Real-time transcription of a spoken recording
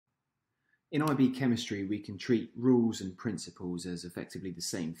In IB chemistry, we can treat rules and principles as effectively the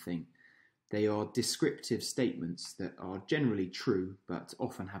same thing. They are descriptive statements that are generally true, but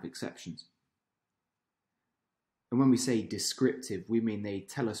often have exceptions. And when we say descriptive, we mean they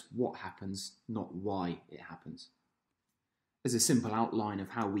tell us what happens, not why it happens. As a simple outline of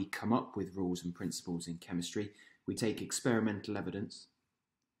how we come up with rules and principles in chemistry, we take experimental evidence,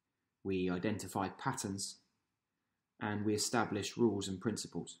 we identify patterns, and we establish rules and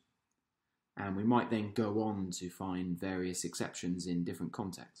principles. And we might then go on to find various exceptions in different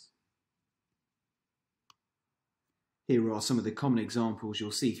contexts. Here are some of the common examples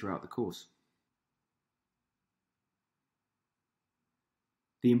you'll see throughout the course.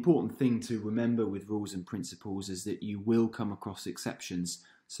 The important thing to remember with rules and principles is that you will come across exceptions,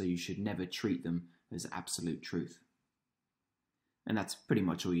 so you should never treat them as absolute truth. And that's pretty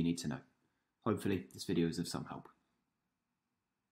much all you need to know. Hopefully this video is of some help.